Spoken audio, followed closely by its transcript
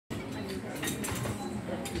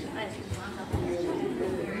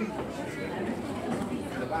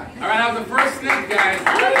All right, that was the first snip, guys.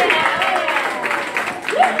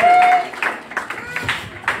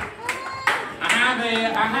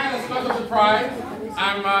 I had a special surprise.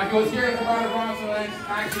 He was here in Chabad Bronx on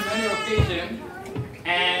actually many occasions,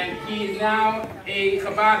 and he's now a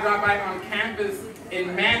Chabad rabbi on campus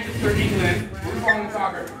in Manchester, England. We're calling him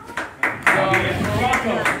soccer. So,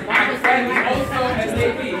 my friend is also a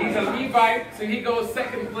Levi. He's a Levite, so he goes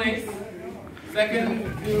second place. Second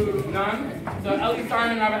to none. So Ellie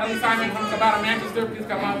Simon from Chabad of Manchester, please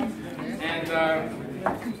come up and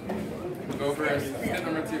go first. Step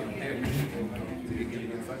number 2.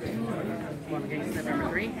 Number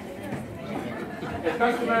 3. It's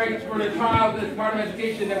customary for the child, as part of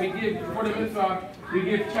education, that we give, before the mitzvah, we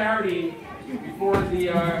give charity before the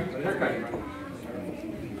haircut.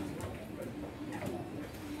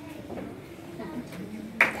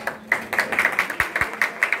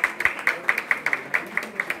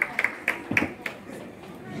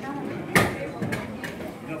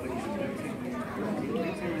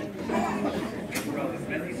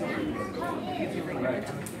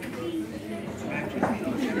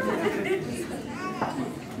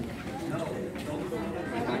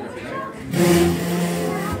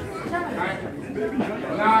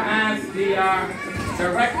 Now as the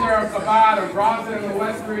director of Chabad of Roslyn and the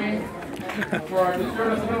Westbury for the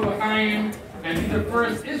Shur of L'chaim, and he's the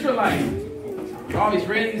first Israelite. All these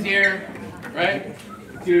ratings here, right?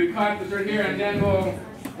 To cut the shirt here, and then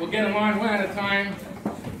we'll get them on one at a time.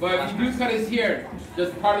 But you do cut his hair.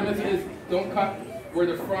 Just part of this is don't cut where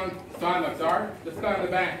the front side locks are. Just cut on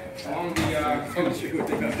the back along the.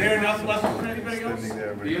 There enough lessons for anybody else? I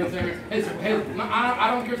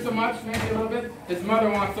don't care so much, maybe a little bit. His mother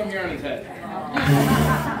wants some hair on his head.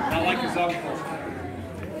 Not like his uncle.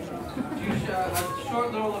 A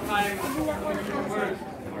short little time, short words.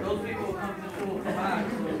 Those people who come to shul come back.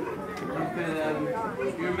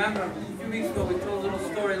 You remember a few weeks ago we told a little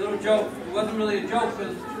story, a little joke. It wasn't really a joke, but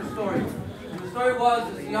it's a true story. And the story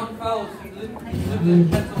was this young fellow, he lived in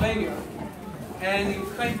Pennsylvania, and he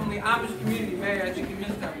came from the Amish community. Mary, I think you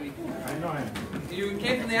missed that week. I know him. He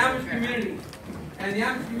came from the Amish community, and the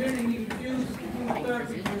Amish community, he refused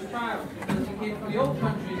chemotherapy for his child because he came from the old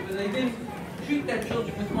country, but they didn't treat their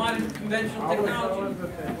children with modern conventional technology.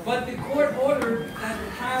 But the court ordered that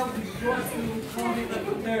the child be brought to Columbia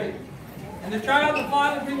Presbyterian. And the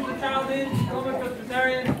father brings the child in to Columbia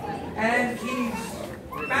Presbyterian, and he's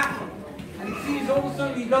baffled. And he sees all of a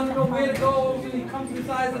sudden he doesn't know where to go, all of a sudden he comes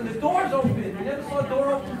inside and the door's open. He never saw a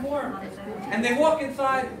door open before. And they walk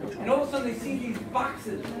inside, and all of a sudden they see these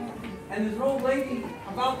boxes. And there's an old lady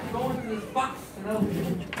about to go into this box, and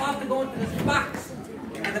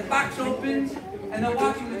the box opens, and they're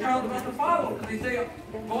watching the child about to follow. And they say,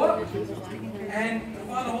 go up. And the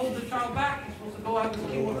father holds the child back. He's supposed to go have his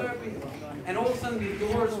chemotherapy. And all of a sudden the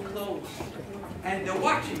doors close. And they're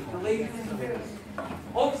watching the lady disappears.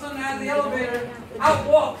 All of a sudden out of the elevator, out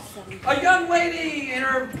walks a young lady in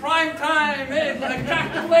her prime time, an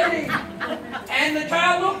attractive lady. And the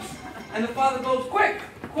child looks, and the father goes, quick,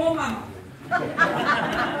 call mama.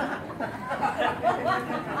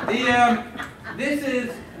 This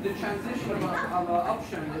is the transition of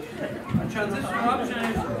Upsherin. A transition of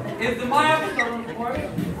Upsherin is the milestone, of course,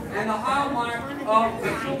 and the hallmark of the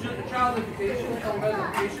child education,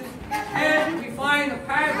 education. And we find a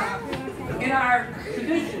paradox in our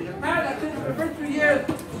tradition. The paradox is for the first 3 years,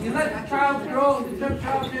 you let the child grow, the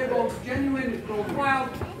child here goes genuine, it goes wild.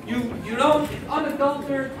 You don't, it's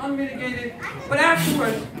unadulterated, unmitigated. But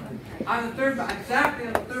afterwards, on the third, exactly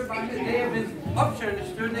on the third day of his Upsherin,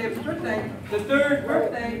 this third day of his birthday, the third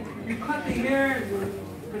birthday, you cut the hair,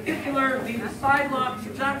 particularly the side locks,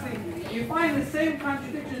 exactly. You find the same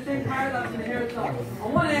contradiction, the same paradox in the hair itself.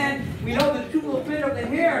 On one hand, we know the tubular bit of the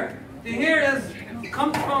hair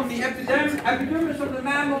comes from the epidermis of the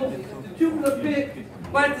mammal, the tubular bit,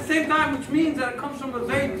 but at the same time, which means that it comes from a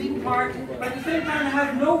very deep part, but at the same time it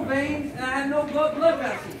has no veins and it has no blood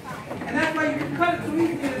vessels. And that's why you can cut it so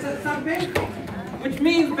easily, it's not painful. Which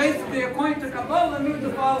means, basically, according to Kabbalah, means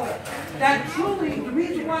the following: that truly, the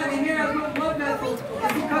reason why the hair has no blood vessels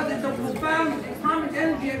is because it's a profound atomic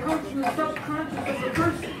energy that comes from the subconscious of the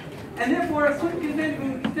person. And therefore, a quick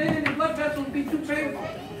containment in the blood vessels would be too painful.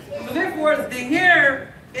 So therefore, the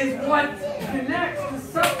hair is what connects the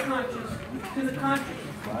subconscious to the conscious.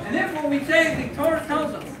 And therefore, we say, the Torah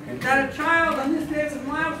tells us, that a child on this day of his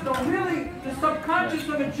milestone, really, the subconscious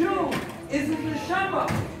of a Jew is his neshama.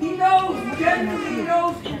 He knows, genuinely he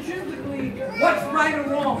knows intrinsically what's right or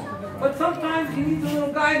wrong. But sometimes he needs a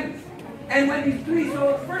little guidance. And when he's 3,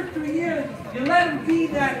 so the first 3 years, you let him be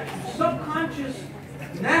that subconscious,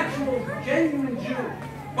 natural, genuine Jew.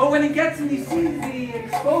 But when he gets and he sees the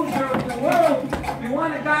exposure of the world, we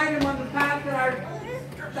want to guide him on the path that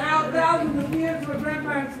our thousands of years of our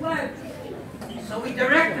grandparents led. So we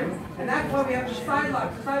direct him. And that's why we have the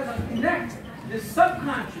sidelock. The sidelock connect the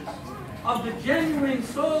subconscious of the genuine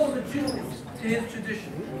soul of the Jew to his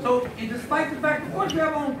tradition. So despite the fact, of course, we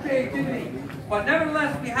have our own creativity, but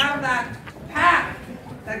nevertheless, we have that path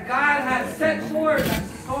that God has set forward,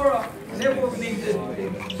 that's the Torah, and therefore we need the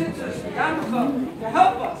tzitzis, the yarmulke, to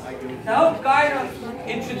help us, to help guide us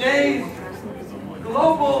in today's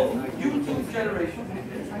global YouTube generation.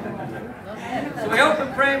 So we hope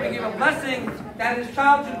and pray, we give a blessing that his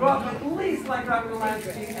child should grow up at least like Rabbi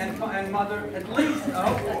Lansky and mother, at least. I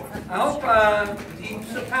hope he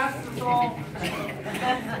surpasses us all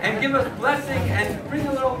and give us blessing and bring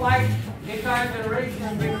a little light into our generation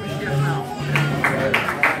and bring Mashiach now.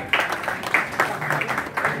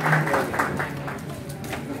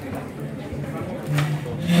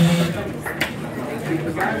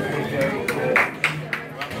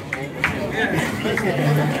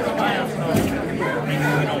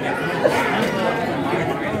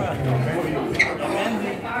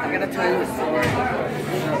 I gotta tell you a story.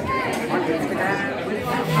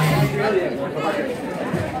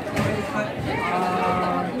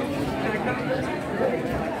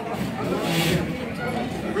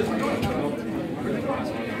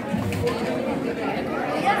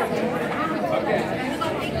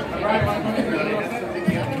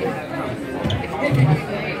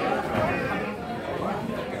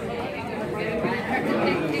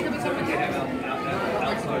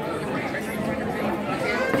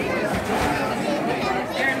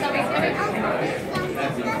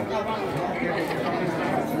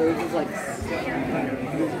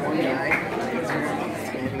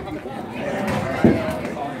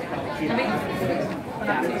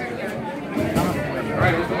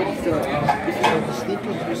 The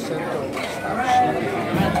sleeping percent